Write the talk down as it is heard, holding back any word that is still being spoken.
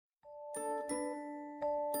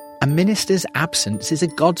A minister's absence is a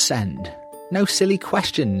godsend. No silly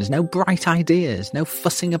questions, no bright ideas, no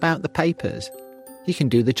fussing about the papers. He can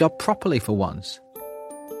do the job properly for once.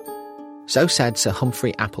 So said Sir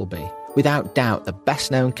Humphrey Appleby, without doubt the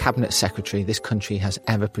best-known cabinet secretary this country has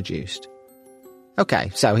ever produced.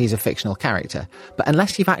 OK, so he's a fictional character, but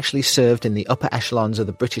unless you've actually served in the upper echelons of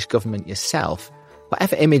the British government yourself,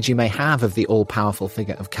 whatever image you may have of the all-powerful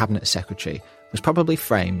figure of cabinet secretary was probably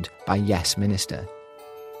framed by Yes Minister.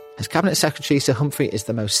 As cabinet secretary, Sir Humphrey is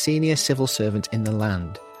the most senior civil servant in the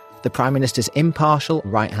land, the Prime Minister's impartial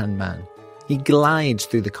right-hand man. He glides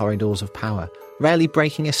through the corridors of power, rarely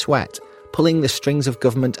breaking a sweat, pulling the strings of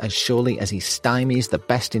government as surely as he stymies the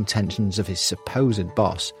best intentions of his supposed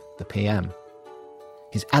boss, the PM.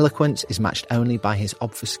 His eloquence is matched only by his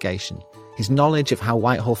obfuscation, his knowledge of how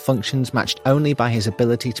Whitehall functions matched only by his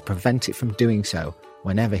ability to prevent it from doing so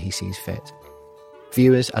whenever he sees fit.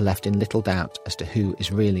 Viewers are left in little doubt as to who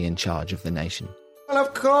is really in charge of the nation. Well,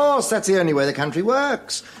 of course, that's the only way the country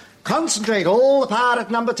works. Concentrate all the power at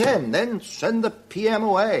number 10, then send the PM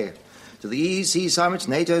away. To the EC summits,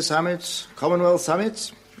 NATO summits, Commonwealth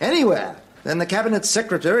summits, anywhere. Then the Cabinet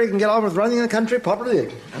Secretary can get on with running the country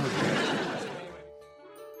properly.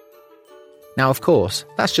 Now, of course,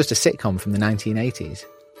 that's just a sitcom from the 1980s.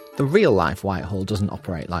 The real-life Whitehall doesn't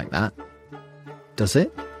operate like that. Does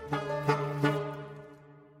it?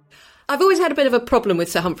 I've always had a bit of a problem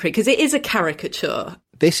with Sir Humphrey because it is a caricature.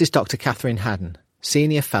 This is Dr. Catherine Haddon,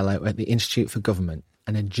 Senior Fellow at the Institute for Government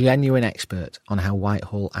and a genuine expert on how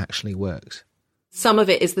Whitehall actually works. Some of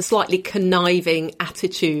it is the slightly conniving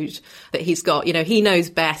attitude that he's got. You know, he knows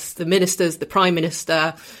best. The ministers, the Prime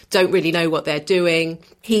Minister, don't really know what they're doing.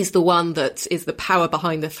 He's the one that is the power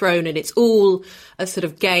behind the throne, and it's all a sort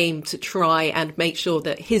of game to try and make sure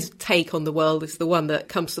that his take on the world is the one that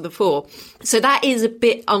comes to the fore. So that is a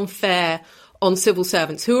bit unfair on civil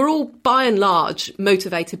servants, who are all, by and large,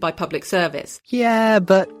 motivated by public service. Yeah,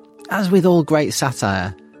 but as with all great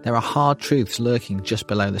satire, there are hard truths lurking just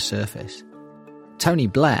below the surface. Tony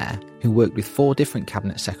Blair, who worked with 4 different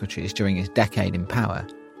cabinet secretaries during his decade in power,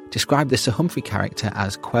 described the Sir Humphrey character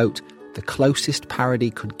as, quote, the closest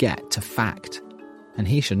parody could get to fact. And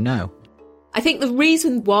he should know. I think the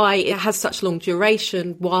reason why it has such long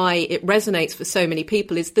duration, why it resonates for so many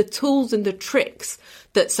people, is the tools and the tricks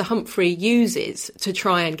that Sir Humphrey uses to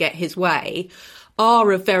try and get his way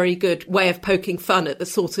are a very good way of poking fun at the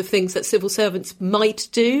sort of things that civil servants might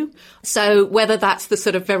do. So whether that's the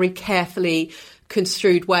sort of very carefully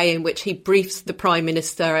construed way in which he briefs the Prime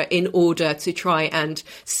Minister in order to try and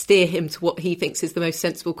steer him to what he thinks is the most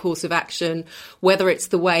sensible course of action, whether it's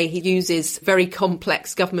the way he uses very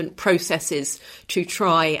complex government processes to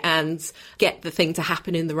try and get the thing to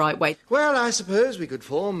happen in the right way. Well, I suppose we could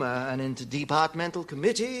form an interdepartmental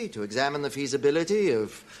committee to examine the feasibility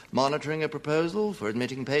of monitoring a proposal for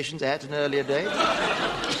admitting patients at an earlier date.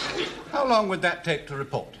 How long would that take to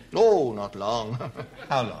report? Oh, not long.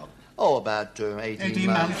 How long? Oh, about 18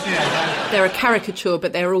 months. Yeah. They're a caricature,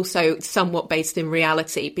 but they're also somewhat based in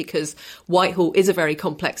reality, because Whitehall is a very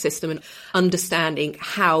complex system, and understanding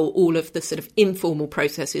how all of the sort of informal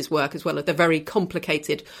processes work as well as the very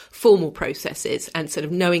complicated formal processes, and sort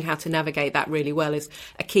of knowing how to navigate that really well is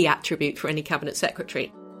a key attribute for any cabinet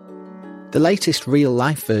secretary. The latest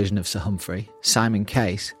real-life version of Sir Humphrey, Simon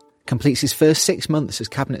Case, completes his first 6 months as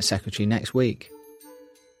cabinet secretary next week.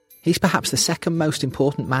 He's perhaps the second most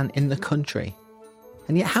important man in the country.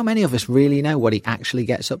 And yet how many of us really know what he actually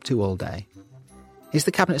gets up to all day? Is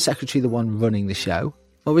the Cabinet Secretary the one running the show,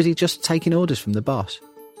 or is he just taking orders from the boss?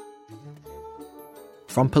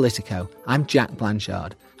 From Politico, I'm Jack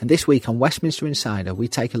Blanchard, and this week on Westminster Insider we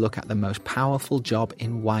take a look at the most powerful job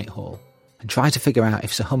in Whitehall and try to figure out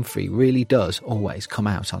if Sir Humphrey really does always come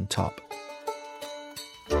out on top.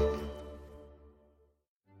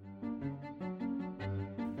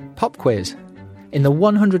 Pop quiz. In the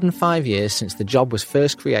 105 years since the job was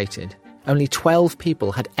first created, only 12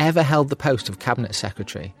 people had ever held the post of Cabinet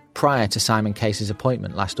Secretary prior to Simon Case's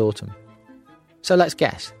appointment last autumn. So let's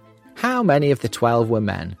guess. How many of the 12 were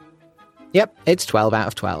men? Yep, it's 12 out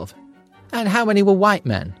of 12. And how many were white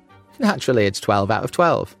men? Naturally, it's 12 out of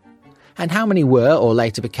 12. And how many were or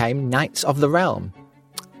later became Knights of the Realm?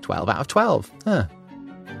 12 out of 12.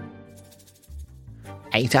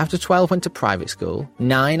 8 out of 12 went to private school,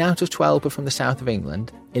 9 out of 12 were from the south of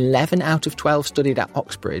England, 11 out of 12 studied at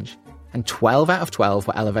Oxbridge, and 12 out of 12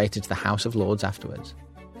 were elevated to the House of Lords afterwards.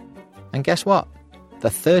 And guess what? The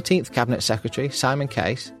 13th Cabinet Secretary, Simon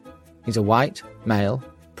Case, he's a white, male,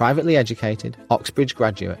 privately educated Oxbridge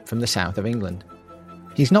graduate from the south of England.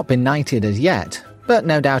 He's not been knighted as yet, but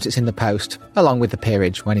no doubt it's in the post, along with the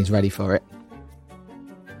peerage when he's ready for it.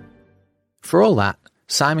 For all that,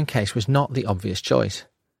 Simon Case was not the obvious choice.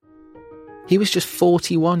 He was just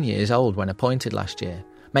 41 years old when appointed last year,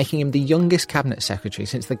 making him the youngest cabinet secretary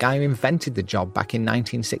since the guy who invented the job back in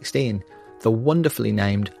 1916, the wonderfully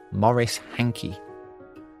named Maurice Hankey.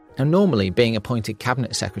 Now, normally being appointed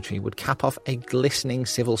cabinet secretary would cap off a glistening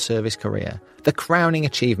civil service career, the crowning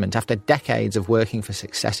achievement after decades of working for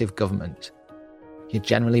successive governments. You'd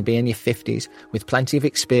generally be in your 50s with plenty of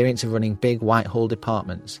experience of running big Whitehall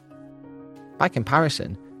departments. By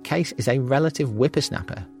comparison, Case is a relative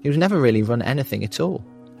whippersnapper who's never really run anything at all.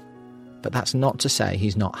 But that's not to say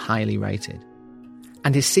he's not highly rated.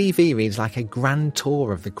 And his CV reads like a grand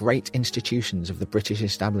tour of the great institutions of the British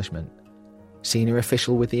establishment. Senior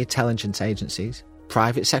official with the intelligence agencies,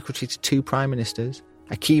 private secretary to 2 prime ministers,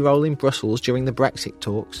 a key role in Brussels during the Brexit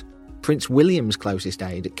talks, Prince William's closest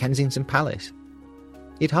aide at Kensington Palace.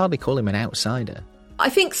 You'd hardly call him an outsider. I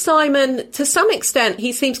think Simon, to some extent,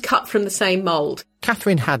 he seems cut from the same mould.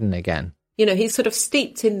 Catherine Haddon again. You know, he's sort of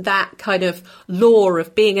steeped in that kind of lore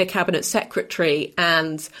of being a cabinet secretary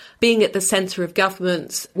and being at the centre of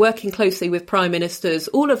governments, working closely with prime ministers,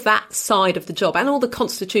 all of that side of the job and all the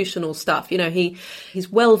constitutional stuff. You know, he's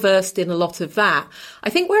well versed in a lot of that. I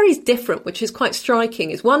think where he's different, which is quite striking,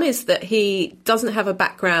 is one is that he doesn't have a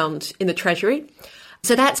background in the Treasury.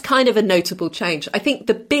 So that's kind of a notable change. I think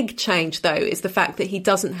the big change, though, is the fact that he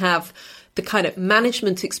doesn't have the kind of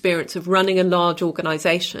management experience of running a large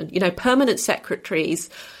organisation. You know, permanent secretaries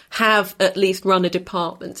have at least run a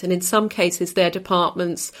department, and in some cases their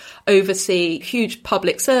departments oversee huge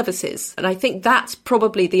public services. And I think that's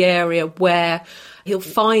probably the area where he'll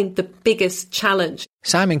find the biggest challenge.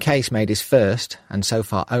 Simon Case made his first, and so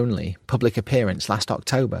far only, public appearance last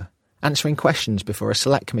October, answering questions before a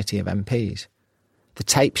select committee of MPs. The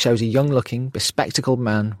tape shows a young-looking, bespectacled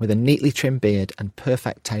man with a neatly trimmed beard and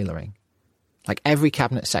perfect tailoring. Like every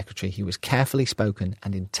cabinet secretary, he was carefully spoken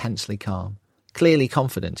and intensely calm, clearly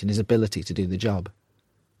confident in his ability to do the job.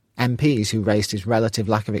 MPs who raised his relative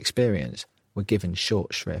lack of experience were given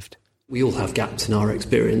short shrift. We all have gaps in our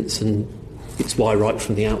experience, and it's why right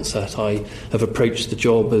from the outset I have approached the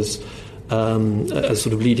job as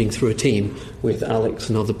sort of leading through a team with Alex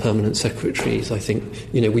and other permanent secretaries. I think,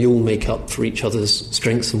 you know, we all make up for each other's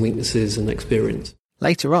strengths and weaknesses and experience.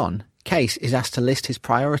 Later on, Case is asked to list his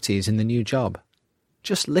priorities in the new job.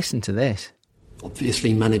 Just listen to this.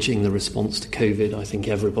 Obviously, managing the response to COVID, I think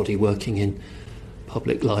everybody working in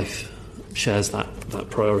public life shares that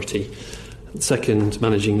priority. Second,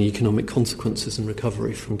 managing the economic consequences and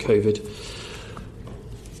recovery from COVID.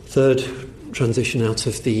 Third, transition out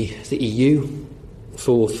of the EU.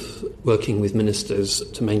 Fourth, working with ministers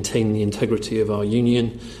to maintain the integrity of our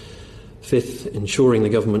union. Fifth, ensuring the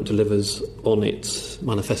government delivers on its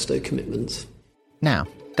manifesto commitments. Now,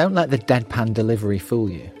 don't let the deadpan delivery fool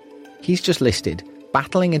you. He's just listed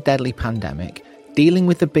battling a deadly pandemic, dealing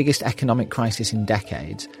with the biggest economic crisis in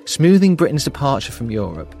decades, smoothing Britain's departure from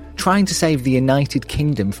Europe, trying to save the United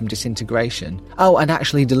Kingdom from disintegration, and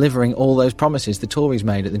actually delivering all those promises the Tories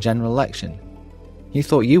made at the general election. You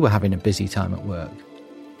thought you were having a busy time at work.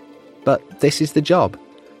 But this is the job.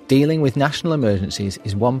 Dealing with national emergencies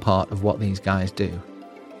is one part of what these guys do.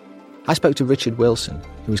 I spoke to Richard Wilson,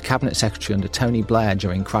 who was Cabinet Secretary under Tony Blair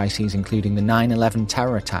during crises including the 9/11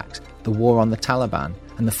 terror attacks, the war on the Taliban,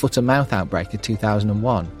 and the foot-and-mouth outbreak of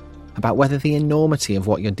 2001, about whether the enormity of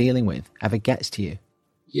what you're dealing with ever gets to you.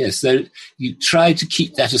 Yes, you try to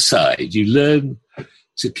keep that aside. You learn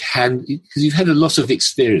to because you've had a lot of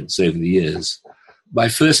experience over the years. My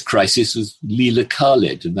first crisis was Leela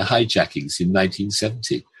Khaled and the hijackings in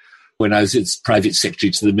 1970, when I was its private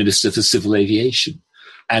secretary to the Minister for Civil Aviation.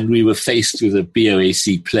 And we were faced with a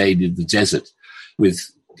BOAC plane in the desert with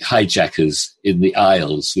hijackers in the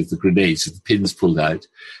aisles with the grenades with the pins pulled out.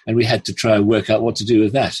 And we had to try and work out what to do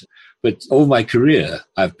with that. But all my career,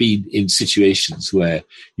 I've been in situations where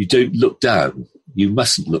you don't look down. You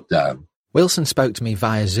mustn't look down. Wilson spoke to me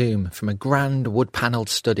via Zoom from a grand wood-panelled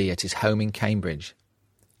study at his home in Cambridge.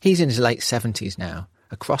 He's in his late 70s now,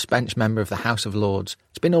 a crossbench member of the House of Lords.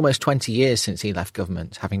 It's been almost 20 years since he left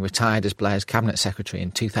government, having retired as Blair's Cabinet Secretary in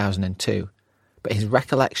 2002. But his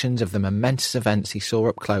recollections of the momentous events he saw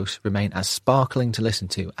up close remain as sparkling to listen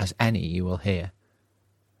to as any you will hear.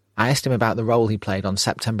 I asked him about the role he played on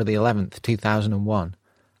September the 11th, 2001,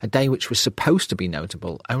 a day which was supposed to be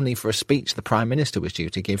notable only for a speech the Prime Minister was due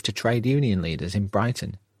to give to trade union leaders in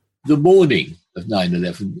Brighton. The morning of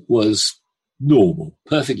 9/11 was normal,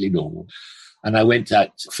 perfectly normal. And I went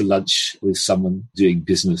out for lunch with someone doing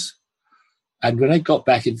business. And when I got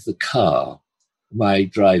back into the car, my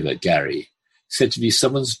driver, Gary, said to me,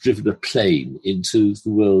 someone's driven a plane into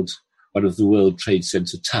one of the World Trade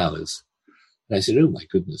Center towers. And I said, oh my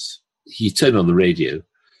goodness. He turned on the radio.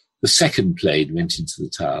 The second plane went into the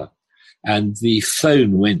tower and the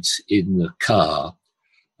phone went in the car.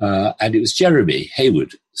 And it was Jeremy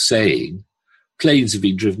Hayward saying, planes have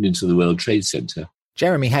been driven into the World Trade Center.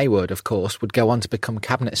 Jeremy Hayward, of course, would go on to become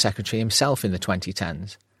Cabinet Secretary himself in the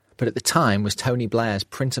 2010s, but at the time was Tony Blair's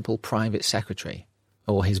principal private secretary,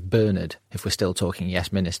 or his Bernard, if we're still talking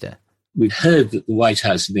Yes Minister. We'd heard that the White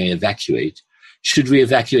House may evacuate. Should we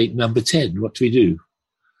evacuate number 10? What do we do?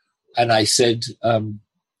 And I said,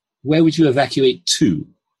 where would you evacuate to?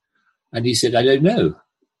 And he said, I don't know.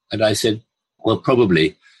 And I said, well,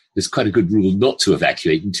 probably there's quite a good rule not to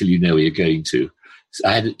evacuate until you know where you're going to. So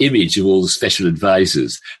I had an image of all the special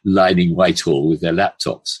advisors lining Whitehall with their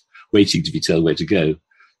laptops, waiting to be told where to go.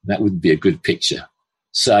 That wouldn't be a good picture.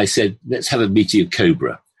 So I said, let's have a meeting of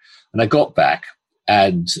Cobra. And I got back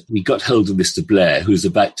and we got hold of Mr. Blair, who was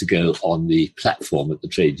about to go on the platform at the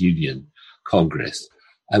Trade Union Congress.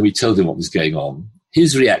 And we told him what was going on.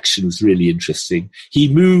 His reaction was really interesting. He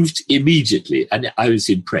moved immediately, and I was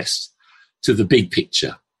impressed, to the big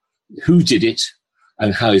picture. Who did it,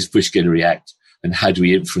 and how is Bush going to react, and how do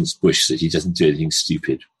we influence Bush so that he doesn't do anything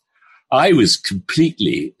stupid? I was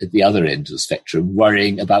completely at the other end of the spectrum,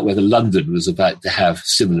 worrying about whether London was about to have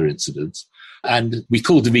similar incidents. And we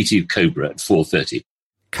called a meeting of Cobra at 4:30.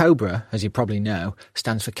 Cobra, as you probably know,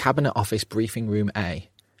 stands for Cabinet Office Briefing Room A,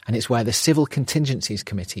 and it's where the Civil Contingencies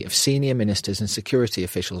Committee of senior ministers and security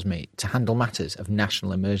officials meet to handle matters of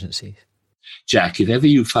national emergencies. Jack, if ever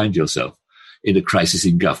you find yourself in a crisis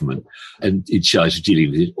in government and in charge of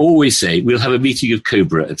dealing with it, always say, we'll have a meeting of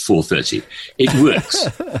Cobra at 4:30. It works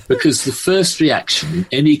because the first reaction in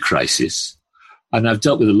any crisis, and I've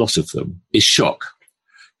dealt with a lot of them, is shock.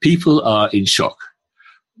 People are in shock.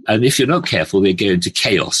 And if you're not careful, they go into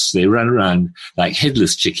chaos. They run around like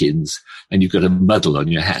headless chickens and you've got a muddle on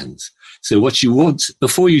your hands. So what you want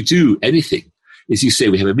before you do anything is you say,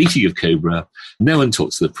 we have a meeting of Cobra. No one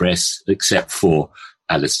talks to the press except for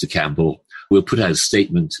Alistair Campbell. We'll put out a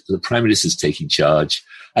statement. The Prime Minister's taking charge.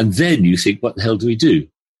 And then you think, what the hell do we do?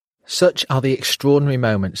 Such are the extraordinary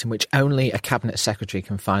moments in which only a Cabinet Secretary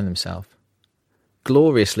can find themselves.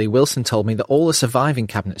 Gloriously, Wilson told me that all the surviving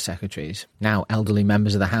Cabinet Secretaries, now elderly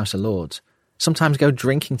members of the House of Lords, sometimes go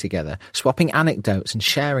drinking together, swapping anecdotes and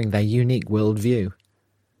sharing their unique worldview.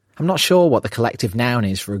 I'm not sure what the collective noun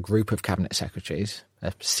is for a group of Cabinet Secretaries.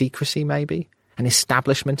 A secrecy, maybe? An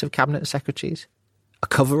establishment of Cabinet Secretaries? A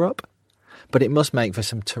cover-up? But it must make for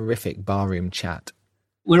some terrific barroom chat.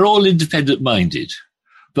 We're all independent-minded,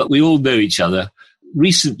 but we all know each other.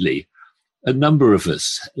 Recently, a number of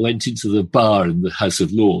us went into the bar in the House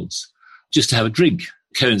of Lords just to have a drink.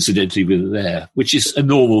 Coincidentally, we were there, which is a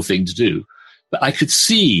normal thing to do. But I could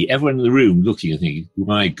see everyone in the room looking and thinking,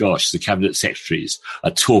 my gosh, the Cabinet Secretaries are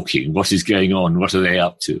talking. What is going on? What are they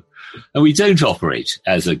up to? And we don't operate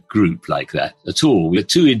as a group like that at all. We're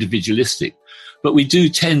too individualistic. But we do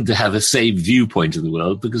tend to have the same viewpoint of the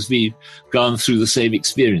world because we've gone through the same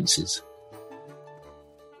experiences.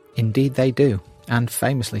 Indeed they do, and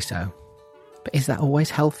famously so. But is that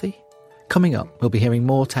always healthy? Coming up, we'll be hearing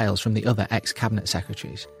more tales from the other ex-Cabinet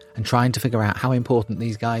Secretaries and trying to figure out how important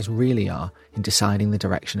these guys really are in deciding the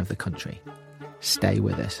direction of the country. Stay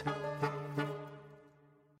with us.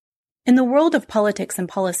 In the world of politics and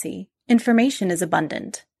policy, information is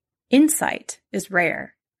abundant. Insight is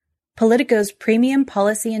rare. Politico's premium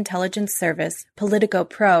policy intelligence service, Politico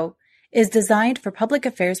Pro, is designed for public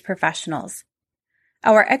affairs professionals.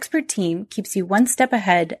 Our expert team keeps you one step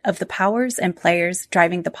ahead of the powers and players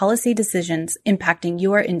driving the policy decisions impacting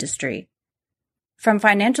your industry. From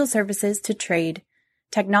financial services to trade,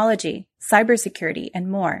 technology, cybersecurity, and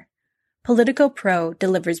more, Politico Pro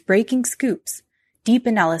delivers breaking scoops, deep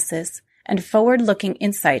analysis, and forward-looking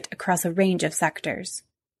insight across a range of sectors.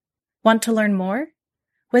 Want to learn more?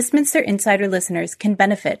 Westminster Insider listeners can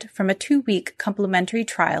benefit from a 2-week complimentary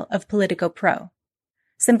trial of Politico Pro.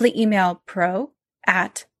 Simply email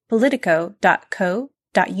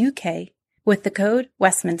pro@politico.co.uk with the code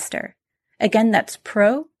Westminster. Again, that's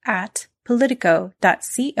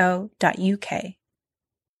pro@politico.co.uk.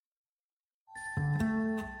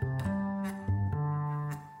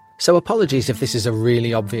 So apologies if this is a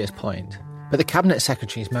really obvious point, but the Cabinet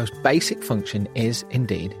Secretary's most basic function is,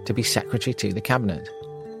 indeed, to be Secretary to the Cabinet.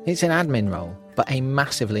 It's an admin role, but a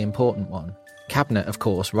massively important one. Cabinet, of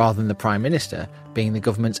course, rather than the Prime Minister, being the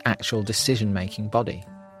government's actual decision-making body.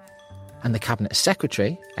 And the Cabinet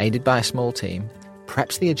Secretary, aided by a small team,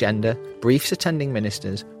 preps the agenda, briefs attending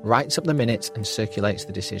ministers, writes up the minutes and circulates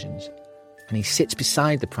the decisions. And he sits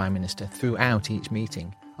beside the Prime Minister throughout each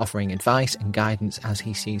meeting, offering advice and guidance as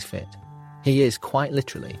he sees fit. He is, quite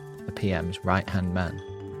literally, the PM's right-hand man.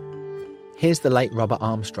 Here's the late Robert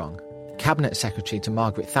Armstrong, Cabinet Secretary to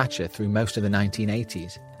Margaret Thatcher through most of the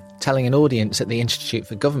 1980s, telling an audience at the Institute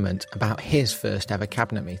for Government about his first ever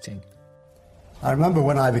Cabinet meeting. I remember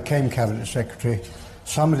when I became Cabinet Secretary,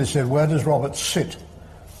 somebody said, "Where does Robert sit?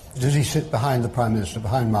 Does he sit behind the Prime Minister,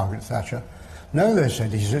 behind Margaret Thatcher?" "No," they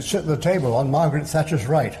said, "he sits at the table on Margaret Thatcher's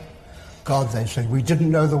right." God, they said, we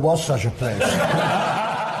didn't know there was such a place.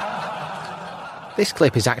 This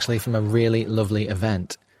clip is actually from a really lovely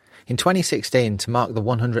event. In 2016, to mark the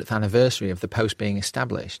 100th anniversary of the post being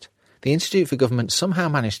established, the Institute for Government somehow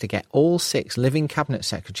managed to get all 6 living Cabinet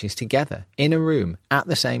Secretaries together in a room at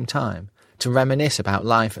the same time to reminisce about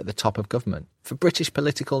life at the top of government. For British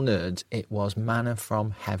political nerds, it was manna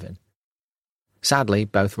from heaven. Sadly,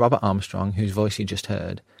 both Robert Armstrong, whose voice you just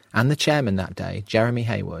heard, and the chairman that day, Jeremy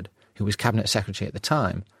Haywood, who was Cabinet Secretary at the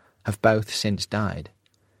time, have both since died,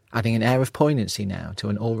 adding an air of poignancy now to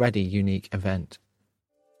an already unique event.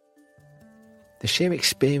 The sheer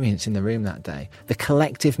experience in the room that day, the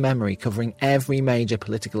collective memory covering every major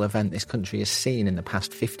political event this country has seen in the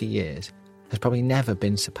past 50 years, has probably never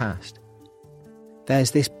been surpassed.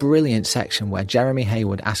 There's this brilliant section where Jeremy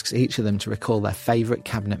Haywood asks each of them to recall their favourite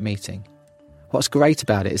Cabinet meeting. What's great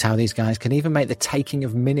about it is how these guys can even make the taking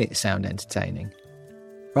of minutes sound entertaining.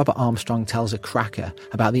 Robert Armstrong tells a cracker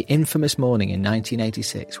about the infamous morning in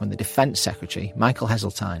 1986 when the Defence Secretary, Michael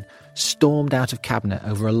Heseltine, stormed out of Cabinet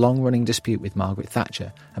over a long-running dispute with Margaret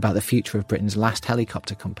Thatcher about the future of Britain's last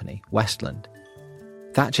helicopter company, Westland.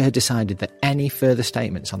 Thatcher had decided that any further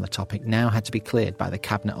statements on the topic now had to be cleared by the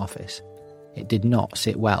Cabinet Office. It did not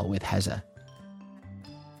sit well with Heze.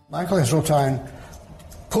 Michael Heseltine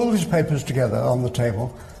pulled his papers together on the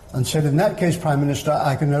table and said, "In that case, Prime Minister,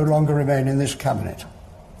 I can no longer remain in this Cabinet,"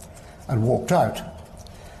 and walked out.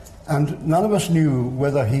 And none of us knew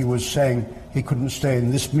whether he was saying he couldn't stay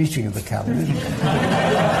in this meeting of the Cabinet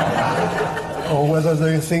or whether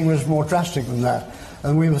the thing was more drastic than that.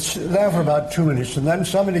 And we were there for about 2 minutes, and then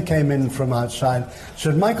somebody came in from outside,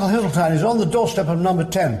 said, "Michael Heseltine is on the doorstep of number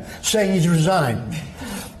 10, saying he's resigned."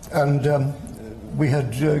 And we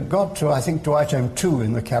had got to, I think, to item 2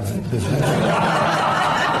 in the Cabinet business.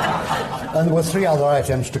 And there were 3 other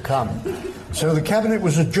items to come. So the Cabinet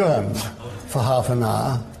was adjourned for half an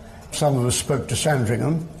hour. Some of us spoke to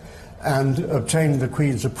Sandringham and obtained the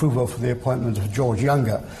Queen's approval for the appointment of George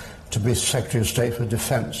Younger to be Secretary of State for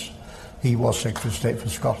Defence. He was Secretary of State for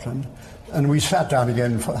Scotland. And we sat down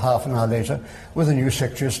again for half an hour later with a new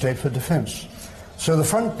Secretary of State for Defence. So the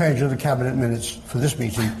front page of the Cabinet minutes for this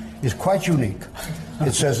meeting is quite unique.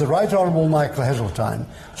 It says, "The Right Honourable Michael Heseltine,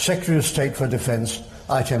 Secretary of State for Defence,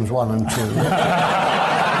 items 1 and 2.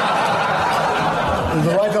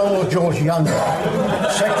 The Right Honourable George Younger,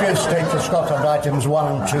 Secretary of State for Scotland, items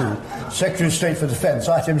 1 and 2. Secretary of State for Defence,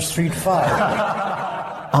 items 3 to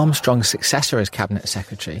 5. Armstrong's successor as Cabinet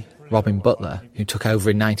Secretary, Robin Butler, who took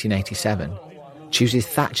over in 1987, chooses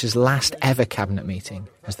Thatcher's last ever Cabinet meeting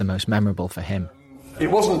as the most memorable for him. It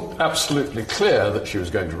wasn't absolutely clear that she was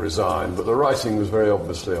going to resign, but the writing was very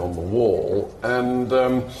obviously on the wall, and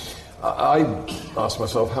I asked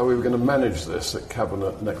myself how we were going to manage this at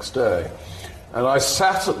Cabinet next day. And I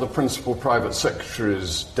sat at the Principal Private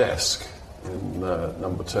Secretary's desk in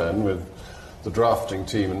number 10 with the drafting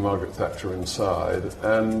team and Margaret Thatcher inside,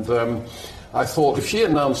 and I thought, if she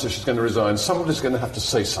announces she's going to resign, somebody's going to have to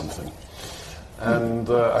say something. And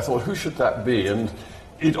I thought, who should that be? And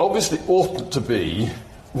it obviously oughtn't to be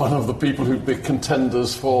one of the people who'd be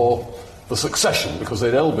contenders for the succession, because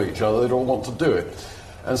they'd elbow each other, they'd all want to do it.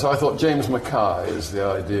 And so I thought James Mackay is the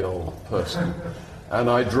ideal person. And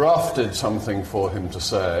I drafted something for him to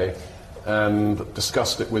say and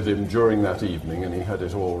discussed it with him during that evening, and he had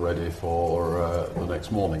it all ready for the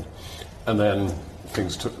next morning. And then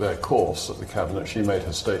things took their course at the Cabinet. She made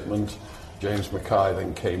her statement. James Mackay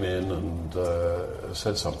then came in and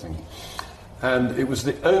said something. And it was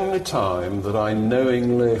the only time that I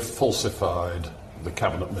knowingly falsified the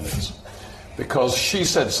Cabinet minutes, because she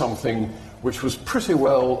said something which was pretty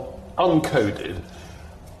well uncoded.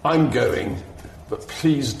 "I'm going, but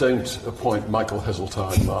please don't appoint Michael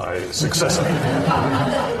Heseltine my successor."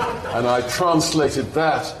 And I translated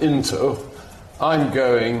that into, "I'm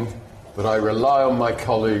going, but I rely on my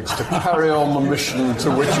colleagues to carry on the mission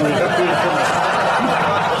to which we have been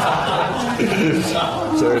committed."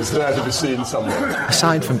 So it's there to be seen somewhere.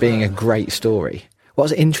 Aside from being a great story,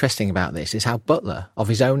 what's interesting about this is how Butler, of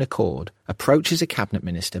his own accord, approaches a Cabinet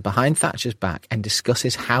Minister behind Thatcher's back and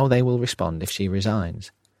discusses how they will respond if she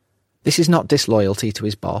resigns. This is not disloyalty to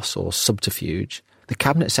his boss or subterfuge. The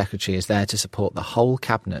Cabinet Secretary is there to support the whole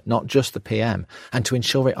Cabinet, not just the PM, and to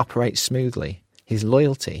ensure it operates smoothly. his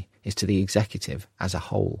loyalty is to the executive as a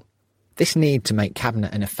whole. This need to make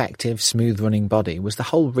Cabinet an effective, smooth-running body was the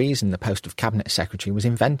whole reason the post of Cabinet Secretary was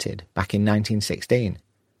invented back in 1916.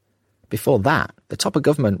 Before that, the top of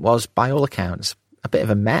government was, by all accounts, a bit of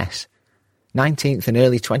a mess. 19th and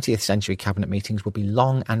early 20th century Cabinet meetings would be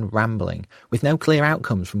long and rambling, with no clear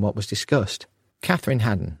outcomes from what was discussed. Catherine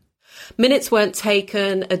Haddon. Minutes weren't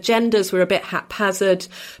taken, agendas were a bit haphazard,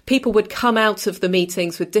 people would come out of the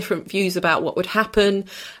meetings with different views about what would happen.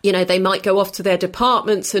 You know, they might go off to their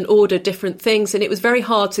departments and order different things, and it was very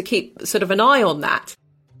hard to keep sort of an eye on that.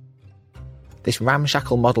 This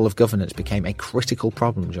ramshackle model of governance became a critical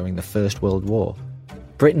problem during the First World War.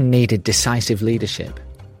 Britain needed decisive leadership,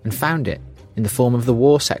 and found it in the form of the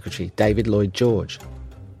War Secretary, David Lloyd George.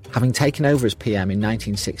 Having taken over as PM in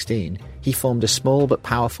 1916, he formed a small but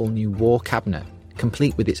powerful new war cabinet,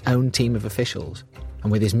 complete with its own team of officials,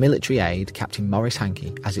 and with his military aide, Captain Maurice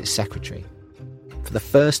Hankey, as its secretary. For the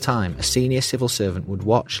first time, a senior civil servant would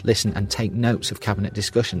watch, listen and take notes of cabinet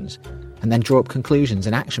discussions, and then draw up conclusions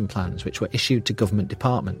and action plans which were issued to government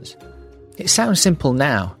departments. It sounds simple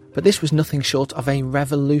now, but this was nothing short of a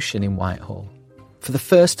revolution in Whitehall. For the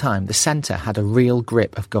first time, the centre had a real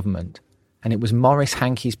grip of government, and it was Maurice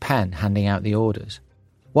Hankey's pen handing out the orders.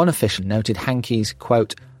 One official noted Hankey's,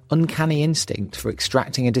 quote, uncanny instinct for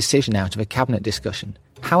extracting a decision out of a cabinet discussion,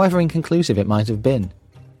 however inconclusive it might have been.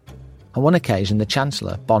 On one occasion, the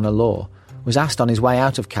Chancellor, Bonner Law, was asked on his way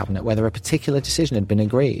out of cabinet whether a particular decision had been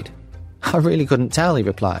agreed. I really couldn't tell, he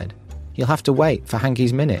replied. You'll have to wait for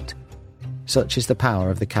Hankey's minute. Such is the power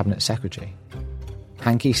of the Cabinet Secretary.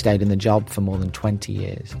 Hankey stayed in the job for more than 20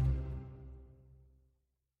 years.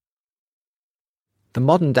 The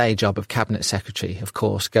modern-day job of Cabinet Secretary, of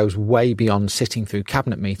course, goes way beyond sitting through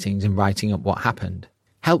Cabinet meetings and writing up what happened.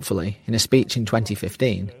 Helpfully, in a speech in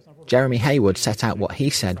 2015, Jeremy Haywood set out what he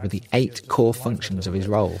said were the 8 core functions of his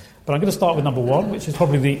role. But I'm going to start with number 1, which is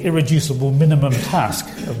probably the irreducible minimum task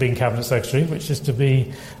of being Cabinet Secretary, which is to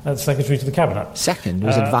be Secretary to the Cabinet. Second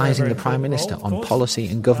was advising the Prime Minister on policy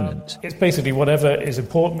and governance. It's basically whatever is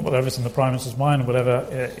important, whatever's in the Prime Minister's mind, whatever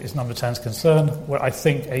is number 10's concern, where I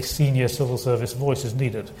think a senior civil service voice is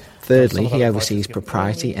needed. Thirdly, he oversees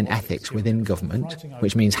propriety and ethics within government,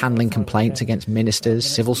 which means handling complaints against ministers,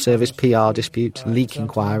 civil service PR disputes, leak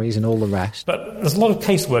inquiries and all the rest. But there's a lot of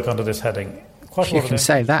casework under this heading. You can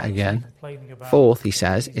say that again. Fourth, he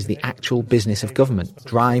says, is the actual business of government,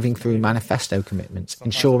 driving through manifesto commitments,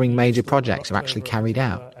 ensuring major projects are actually carried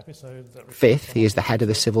out. Fifth, he is the head of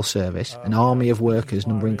the civil service, an army of workers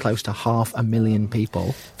numbering close to 500,000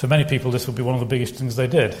 people. For many people, this would be one of the biggest things they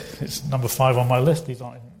did. It's number 5 on my list.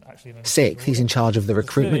 Sixth, he's in charge of the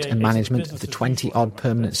recruitment and management of the 20-odd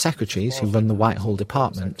permanent secretaries who run the Whitehall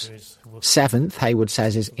departments. Seventh, Haywood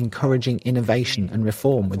says, is encouraging innovation and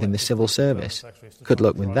reform within the civil service. Good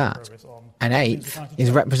luck with that. And eighth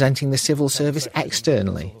is representing the civil service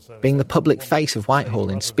externally, being the public face of Whitehall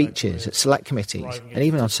in speeches, at select committees, and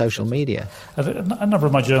even on social media. A number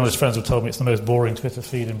of my journalist friends have told me it's the most boring Twitter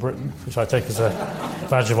feed in Britain, which I take as a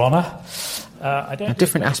badge of honour. Now,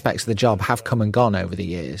 different aspects of the job have come and gone over the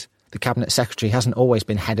years. The Cabinet Secretary hasn't always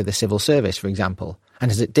been head of the civil service, for example, and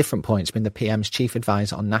has at different points been the PM's chief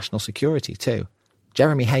advisor on national security too.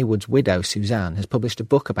 Jeremy Haywood's widow, Suzanne, has published a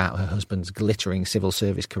book about her husband's glittering civil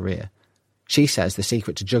service career. She says the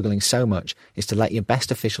secret to juggling so much is to let your best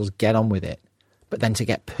officials get on with it, but then to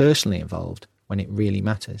get personally involved when it really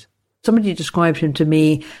matters. Somebody described him to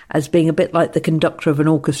me as being a bit like the conductor of an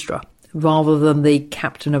orchestra, rather than the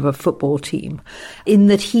captain of a football team, in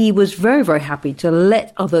that he was very, very happy to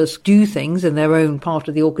let others do things in their own part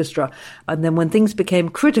of the orchestra. And then when things became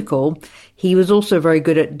critical, he was also very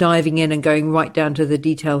good at diving in and going right down to the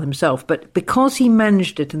detail himself. But because he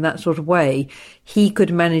managed it in that sort of way, he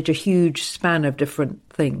could manage a huge span of different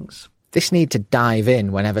things. This need to dive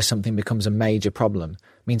in whenever something becomes a major problem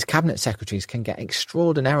means Cabinet Secretaries can get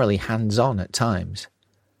extraordinarily hands-on at times.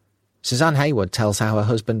 Suzanne Haywood tells how her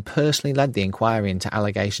husband personally led the inquiry into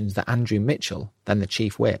allegations that Andrew Mitchell, then the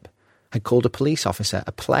Chief Whip, had called a police officer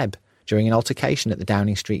a pleb during an altercation at the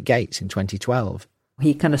Downing Street gates in 2012.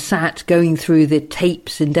 He kind of sat going through the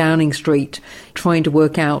tapes in Downing Street, trying to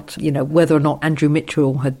work out, whether or not Andrew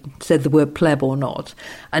Mitchell had said the word pleb or not.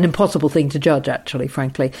 An impossible thing to judge, actually,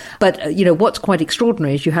 frankly. But, what's quite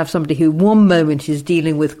extraordinary is you have somebody who one moment is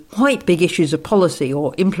dealing with quite big issues of policy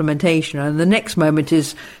or implementation, and the next moment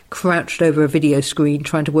is crouched over a video screen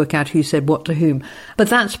trying to work out who said what to whom. But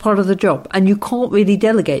that's part of the job, and you can't really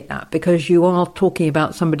delegate that because you are talking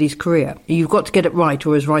about somebody's career. You've got to get it right,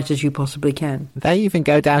 or as right as you possibly can. They even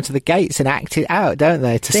go down to the gates and act it out, don't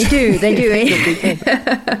they? They do.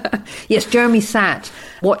 Yes, Jeremy sat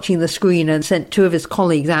watching the screen and sent two of his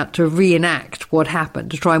colleagues out to reenact what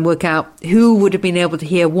happened, to try and work out who would have been able to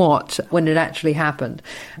hear what when it actually happened.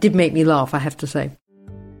 It did make me laugh, I have to say.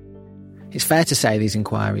 It's fair to say these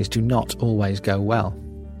inquiries do not always go well.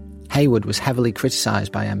 Haywood was heavily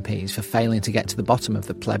criticised by MPs for failing to get to the bottom of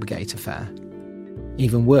the Plebgate affair.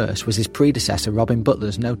 Even worse was his predecessor Robin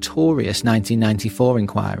Butler's notorious 1994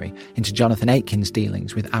 inquiry into Jonathan Aitken's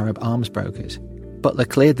dealings with Arab arms brokers. Butler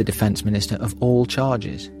cleared the Defence Minister of all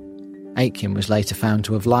charges. Aitken was later found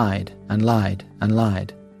to have lied and lied and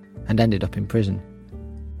lied, and ended up in prison.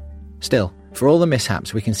 Still, for all the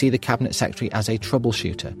mishaps, we can see the Cabinet Secretary as a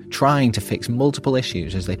troubleshooter, trying to fix multiple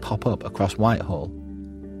issues as they pop up across Whitehall.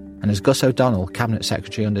 And as Gus O'Donnell, Cabinet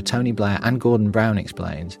Secretary under Tony Blair and Gordon Brown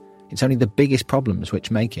explains, it's only the biggest problems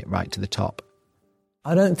which make it right to the top.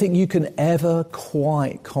 I don't think you can ever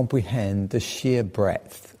quite comprehend the sheer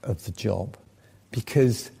breadth of the job,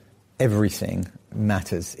 because everything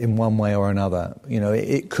matters in one way or another. You know,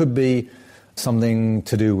 it could be something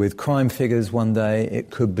to do with crime figures one day,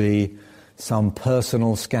 it could be some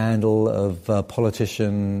personal scandal of a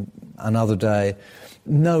politician another day.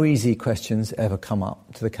 No easy questions ever come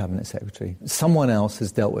up to the Cabinet Secretary. Someone else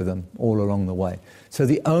has dealt with them all along the way. So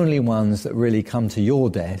the only ones that really come to your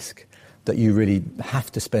desk that you really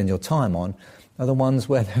have to spend your time on are the ones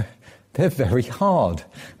where they're very hard.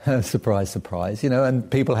 Surprise, surprise. You know, and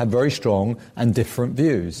people have very strong and different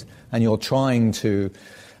views. And you're trying to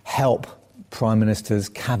help Prime Minister's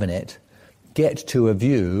Cabinet get to a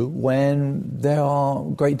view when there are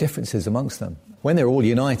great differences amongst them. When they're all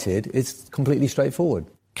united, it's completely straightforward.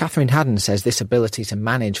 Catherine Haddon says this ability to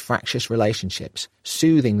manage fractious relationships,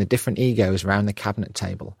 soothing the different egos around the cabinet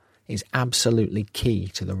table, is absolutely key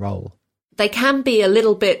to the role. They can be a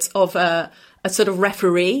little bit of a sort of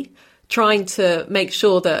referee, trying to make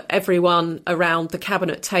sure that everyone around the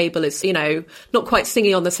cabinet table is, you know, not quite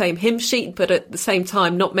singing on the same hymn sheet, but at the same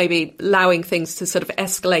time not maybe allowing things to sort of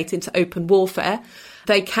escalate into open warfare.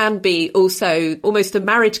 They can be also almost a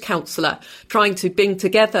marriage counsellor, trying to bring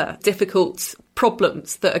together difficult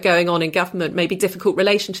problems that are going on in government, maybe difficult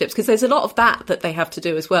relationships, because there's a lot of that they have to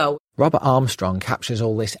do as well. Robert Armstrong captures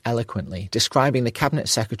all this eloquently, describing the Cabinet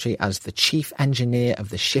Secretary as the chief engineer of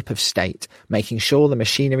the ship of state, making sure the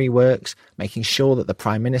machinery works, making sure that the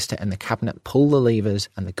Prime Minister and the Cabinet pull the levers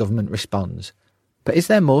and the government responds. But is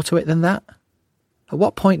there more to it than that? At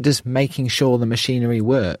what point does making sure the machinery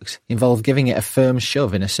works involve giving it a firm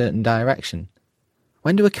shove in a certain direction?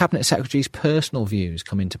 When do a Cabinet Secretary's personal views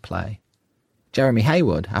come into play? Jeremy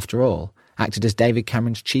Haywood, after all, acted as David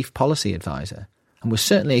Cameron's chief policy advisor and was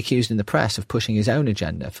certainly accused in the press of pushing his own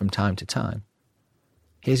agenda from time to time.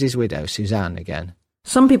 Here's his widow, Suzanne, again.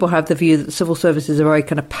 Some people have the view that the civil service is a very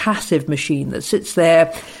kind of passive machine that sits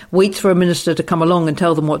there, waits for a minister to come along and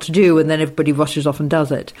tell them what to do, and then everybody rushes off and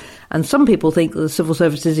does it. And some people think that the civil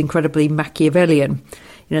service is incredibly Machiavellian,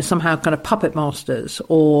 you know, somehow kind of puppet masters,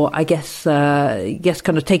 or I guess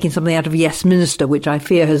kind of taking something out of Yes Minister, which I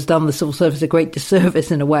fear has done the civil service a great disservice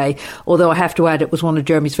in a way, although I have to add it was one of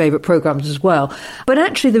Jeremy's favourite programmes as well. But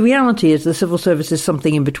actually the reality is the civil service is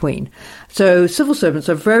something in between. So civil servants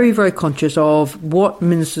are very, very conscious of what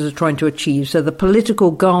ministers are trying to achieve, so the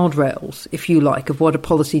political guardrails, if you like, of what a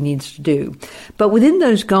policy needs to do. But within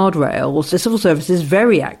those guardrails, the civil service is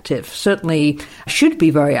very active, certainly should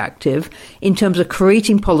be very active, in terms of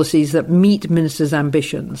creating policies that meet ministers'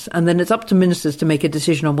 ambitions. And then it's up to ministers to make a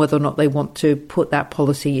decision on whether or not they want to put that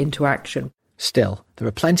policy into action. Still, there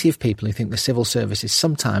are plenty of people who think the civil service is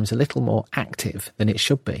sometimes a little more active than it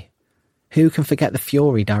should be. Who can forget the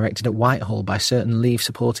fury directed at Whitehall by certain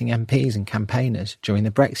Leave-supporting MPs and campaigners during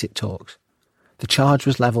the Brexit talks? The charge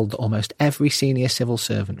was levelled that almost every senior civil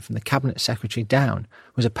servant from the Cabinet Secretary down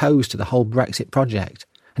was opposed to the whole Brexit project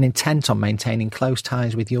and intent on maintaining close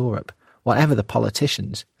ties with Europe, whatever the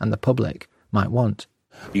politicians and the public might want.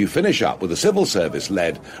 You finish up with a civil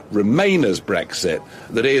service-led Remainers Brexit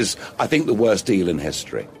that is, I think, the worst deal in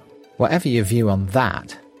history. Whatever your view on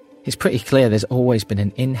that, it's pretty clear there's always been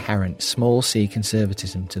an inherent small c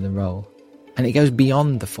conservatism to the role. And it goes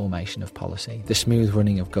beyond the formation of policy, the smooth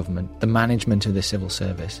running of government, the management of the civil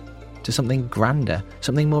service, to something grander,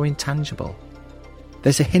 something more intangible.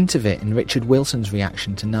 There's a hint of it in Richard Wilson's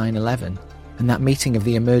reaction to 9/11 and that meeting of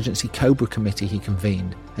the Emergency Cobra Committee he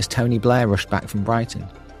convened as Tony Blair rushed back from Brighton.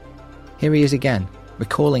 Here he is again,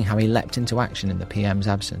 recalling how he leapt into action in the PM's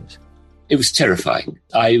absence. It was terrifying.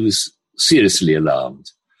 I was seriously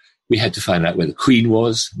alarmed. We had to find out where the Queen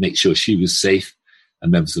was, make sure she was safe,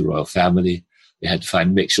 and members of the royal family. We had to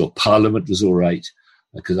make sure Parliament was all right,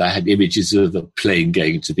 because I had images of a plane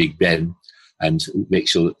going to Big Ben, and make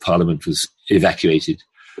sure that Parliament was evacuated.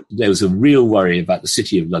 There was a real worry about the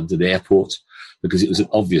City of London airport because it was an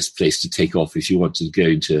obvious place to take off if you wanted to go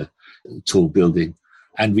into a tall building.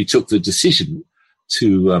 And we took the decision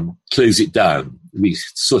to close it down. We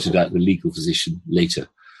sorted out the legal position later.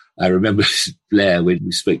 I remember Blair, when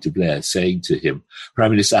we spoke to Blair, saying to him,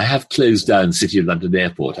 Prime Minister, I have closed down City of London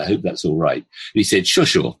Airport. I hope that's all right. And he said, sure.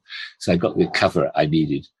 So I got the cover I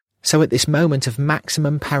needed. So at this moment of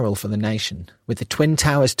maximum peril for the nation, with the Twin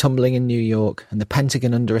Towers tumbling in New York and the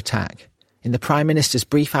Pentagon under attack, in the Prime Minister's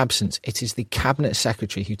brief absence, it is the Cabinet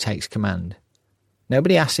Secretary who takes command.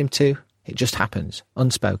 Nobody asks him to. It just happens,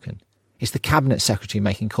 unspoken. It's the Cabinet Secretary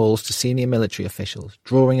making calls to senior military officials,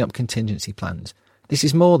 drawing up contingency plans. This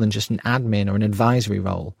is more than just an admin or an advisory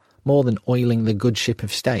role, more than oiling the good ship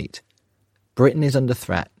of state. Britain is under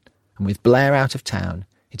threat, and with Blair out of town,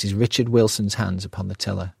 it is Richard Wilson's hands upon the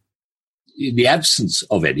tiller. In the absence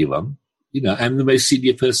of anyone, I'm the most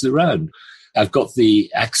senior person around. I've got the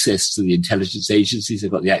access to the intelligence agencies,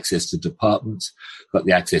 I've got the access to departments, I've got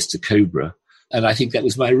the access to Cobra, and I think that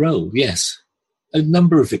was my role, yes. A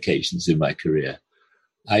number of occasions in my career,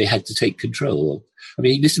 I had to take control. I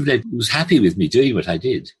mean, Mr. Blair was happy with me doing what I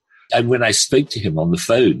did. And when I spoke to him on the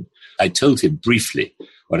phone, I told him briefly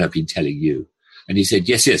what I've been telling you. And he said,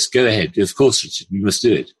 yes, go ahead. Of course, Richard, we must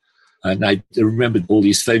do it. And I remembered all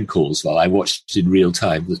these phone calls while I watched in real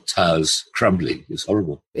time the towers crumbling. It was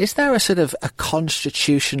horrible. Is there a sort of a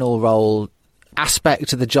constitutional role aspect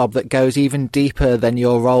to the job that goes even deeper than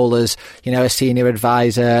your role as, a senior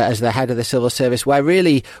advisor, as the head of the civil service, where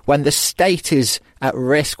really when the state is at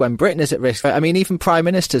risk, when Britain is at risk, I mean, even prime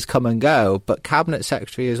ministers come and go, but cabinet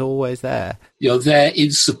secretary is always there. You're there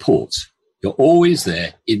in support. You're always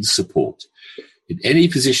there in support. In any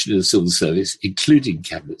position in the civil service, including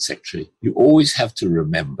cabinet secretary, you always have to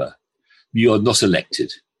remember you are not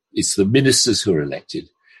elected. It's the ministers who are elected.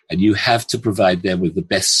 And you have to provide them with the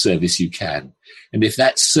best service you can. And if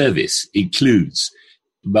that service includes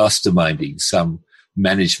masterminding some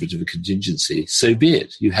management of a contingency, so be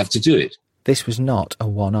it. You have to do it. This was not a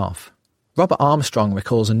one-off. Robert Armstrong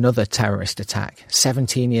recalls another terrorist attack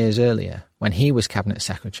 17 years earlier when he was Cabinet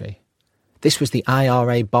Secretary. This was the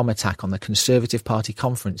IRA bomb attack on the Conservative Party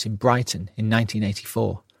conference in Brighton in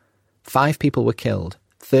 1984. 5 people were killed,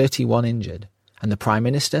 31 injured, and the Prime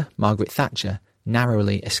Minister, Margaret Thatcher,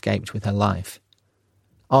 narrowly escaped with her life.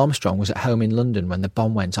 Armstrong was at home in London when the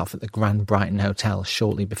bomb went off at the Grand Brighton Hotel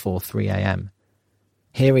shortly before 3 a.m.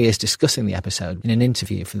 Here he is discussing the episode in an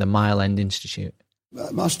interview for the Mile End Institute. I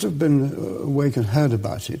must have been awake and heard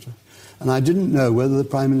about it, and I didn't know whether the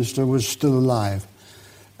Prime Minister was still alive.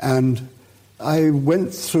 And I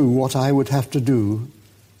went through what I would have to do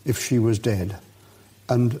if she was dead,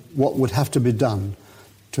 and what would have to be done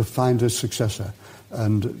to find a successor,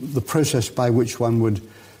 and the process by which one would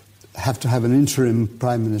have to have an interim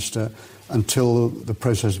Prime Minister until the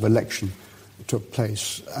process of election took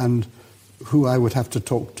place, and who I would have to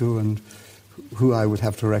talk to and who I would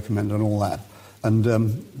have to recommend and all that, and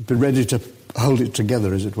be ready to hold it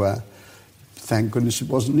together, as it were. Thank goodness it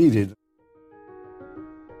wasn't needed.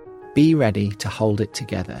 Be ready to hold it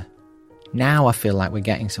together. Now I feel like we're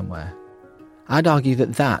getting somewhere. I'd argue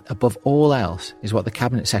that, above all else, is what the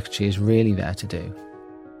Cabinet Secretary is really there to do.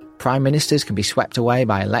 Prime Ministers can be swept away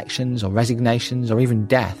by elections or resignations or even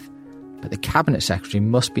death, but the Cabinet Secretary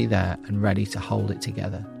must be there and ready to hold it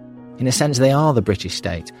together. In a sense, they are the British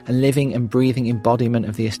state, a living and breathing embodiment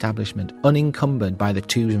of the establishment, unencumbered by the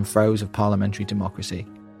to's and fro's of parliamentary democracy.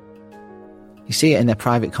 You see it in their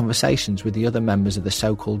private conversations with the other members of the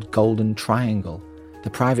so-called Golden Triangle, the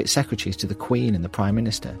private secretaries to the Queen and the Prime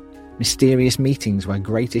Minister, mysterious meetings where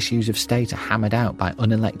great issues of state are hammered out by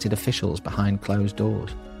unelected officials behind closed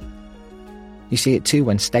doors. You see it too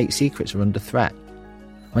when state secrets are under threat.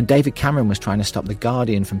 When David Cameron was trying to stop The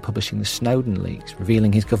Guardian from publishing the Snowden leaks,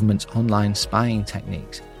 revealing his government's online spying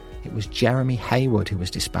techniques, it was Jeremy Haywood who was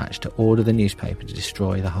dispatched to order the newspaper to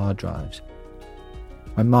destroy the hard drives.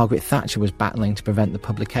 When Margaret Thatcher was battling to prevent the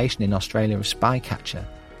publication in Australia of Spycatcher,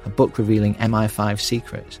 a book revealing MI5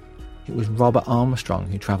 secrets, it was Robert Armstrong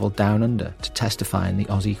who travelled down under to testify in the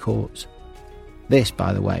Aussie courts. This,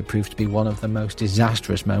 by the way, proved to be one of the most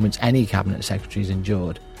disastrous moments any Cabinet Secretary's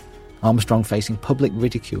endured. Armstrong facing public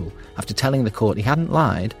ridicule after telling the court he hadn't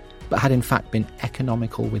lied, but had in fact been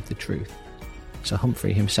economical with the truth. Sir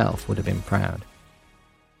Humphrey himself would have been proud.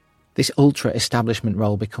 This ultra-establishment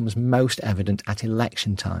role becomes most evident at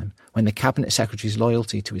election time, when the Cabinet Secretary's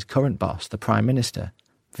loyalty to his current boss, the Prime Minister,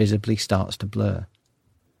 visibly starts to blur.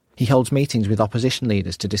 He holds meetings with opposition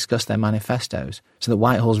leaders to discuss their manifestos, so that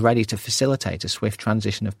Whitehall's ready to facilitate a swift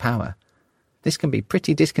transition of power. This can be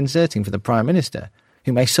pretty disconcerting for the Prime Minister,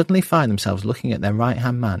 who may suddenly find themselves looking at their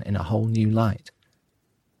right-hand man in a whole new light.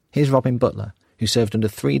 Here's Robin Butler, who served under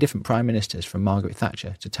 3 different Prime Ministers from Margaret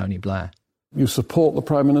Thatcher to Tony Blair. You support the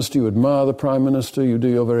Prime Minister, you admire the Prime Minister, you do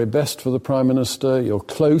your very best for the Prime Minister, you're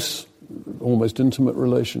close, almost intimate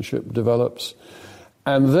relationship develops.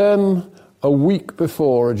 And then, a week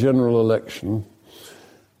before a general election,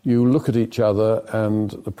 you look at each other and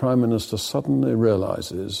the Prime Minister suddenly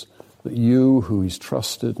realises that you, who he's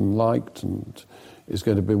trusted and liked and is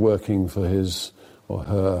going to be working for his or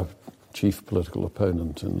her chief political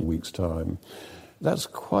opponent in a week's time, that's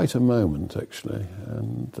quite a moment, actually,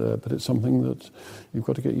 but it's something that you've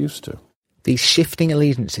got to get used to. These shifting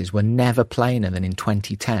allegiances were never plainer than in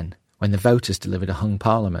 2010, when the voters delivered a hung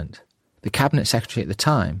parliament. The Cabinet Secretary at the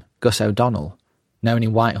time, Gus O'Donnell, known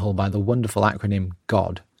in Whitehall by the wonderful acronym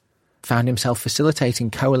GOD, found himself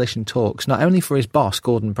facilitating coalition talks not only for his boss,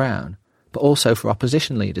 Gordon Brown, but also for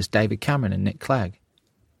opposition leaders David Cameron and Nick Clegg.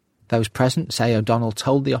 Those present say O'Donnell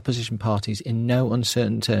told the opposition parties in no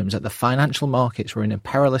uncertain terms that the financial markets were in a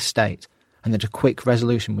perilous state and that a quick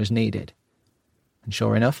resolution was needed. And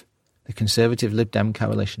sure enough, the Conservative Lib Dem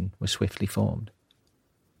coalition was swiftly formed.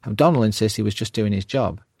 O'Donnell insists he was just doing his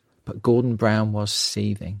job, but Gordon Brown was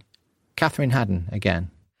seething. Catherine Haddon again.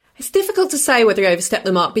 It's difficult to say whether he overstepped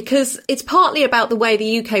the mark because it's partly about the way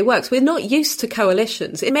the UK works. We're not used to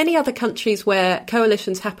coalitions. In many other countries where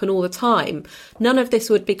coalitions happen all the time, none of this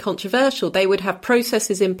would be controversial. They would have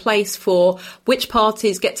processes in place for which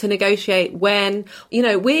parties get to negotiate when. You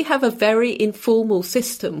know, we have a very informal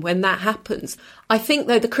system when that happens. I think,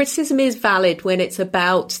 though, the criticism is valid when it's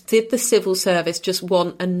about, did the civil service just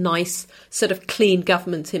want a nice sort of clean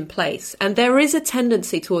government in place? And there is a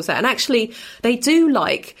tendency towards that. And actually, they do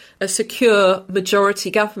like a secure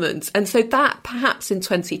majority government. And so that perhaps in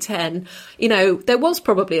 2010, you know, there was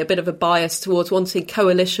probably a bit of a bias towards wanting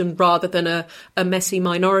coalition rather than a messy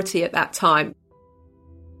minority at that time.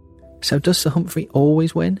 So does Sir Humphrey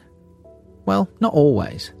always win? Well, not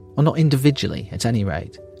always, or not individually at any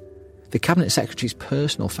rate. The Cabinet Secretary's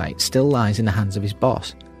personal fate still lies in the hands of his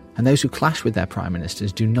boss, and those who clash with their Prime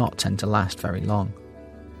Ministers do not tend to last very long.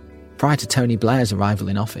 Prior to Tony Blair's arrival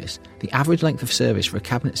in office, the average length of service for a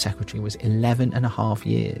Cabinet Secretary was 11.5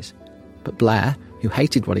 years. But Blair, who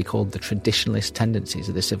hated what he called the traditionalist tendencies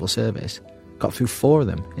of the civil service, got through 4 of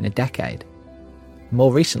them in a decade.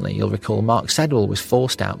 More recently, you'll recall Mark Sedwill was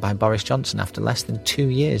forced out by Boris Johnson after less than 2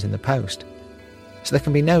 years in the post. So there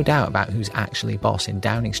can be no doubt about who's actually boss in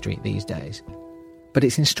Downing Street these days. But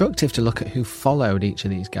it's instructive to look at who followed each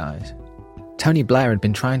of these guys. Tony Blair had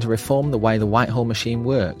been trying to reform the way the Whitehall machine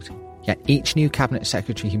worked, yet each new Cabinet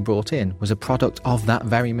Secretary he brought in was a product of that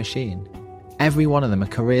very machine. Every one of them a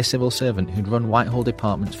career civil servant who'd run Whitehall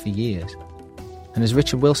departments for years. And as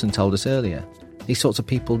Richard Wilson told us earlier, these sorts of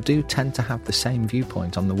people do tend to have the same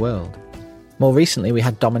viewpoint on the world. More recently, we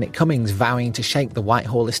had Dominic Cummings vowing to shake the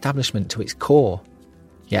Whitehall establishment to its core.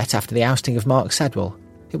 Yet, after the ousting of Mark Sedwill,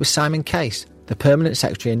 it was Simon Case, the Permanent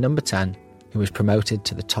Secretary in Number 10, who was promoted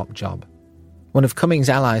to the top job. One of Cummings'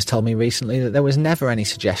 allies told me recently that there was never any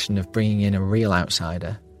suggestion of bringing in a real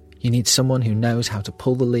outsider. You need someone who knows how to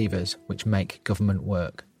pull the levers which make government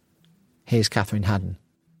work. Here's Catherine Haddon.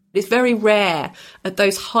 It's very rare at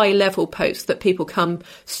those high-level posts that people come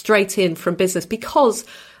straight in from business because,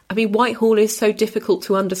 I mean, Whitehall is so difficult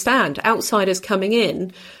to understand. Outsiders coming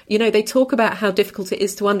in, you know, they talk about how difficult it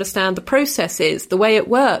is to understand the processes, the way it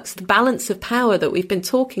works, the balance of power that we've been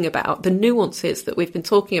talking about, the nuances that we've been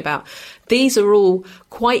talking about. These are all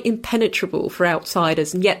quite impenetrable for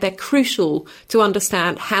outsiders, and yet they're crucial to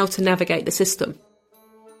understand how to navigate the system.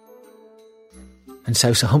 And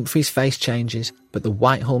so Sir Humphrey's face changes, but the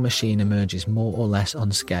Whitehall machine emerges more or less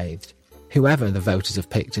unscathed, whoever the voters have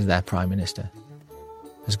picked as their Prime Minister.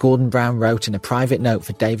 As Gordon Brown wrote in a private note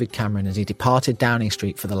for David Cameron as he departed Downing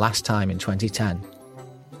Street for the last time in 2010,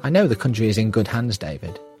 "I know the country is in good hands,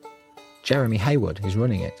 David. Jeremy Hayward is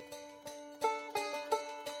running it."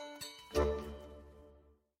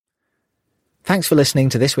 Thanks for listening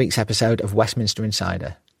to this week's episode of Westminster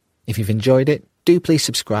Insider. If you've enjoyed it, do please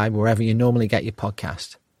subscribe wherever you normally get your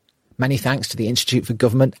podcast. Many thanks to the Institute for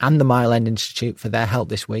Government and the Mile End Institute for their help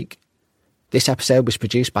this week. This episode was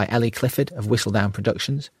produced by Ellie Clifford of Whistledown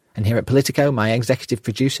Productions, and here at Politico, my executive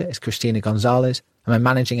producer is Christina Gonzalez, and my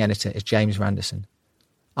managing editor is James Randerson.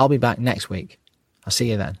 I'll be back next week. I'll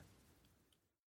see you then.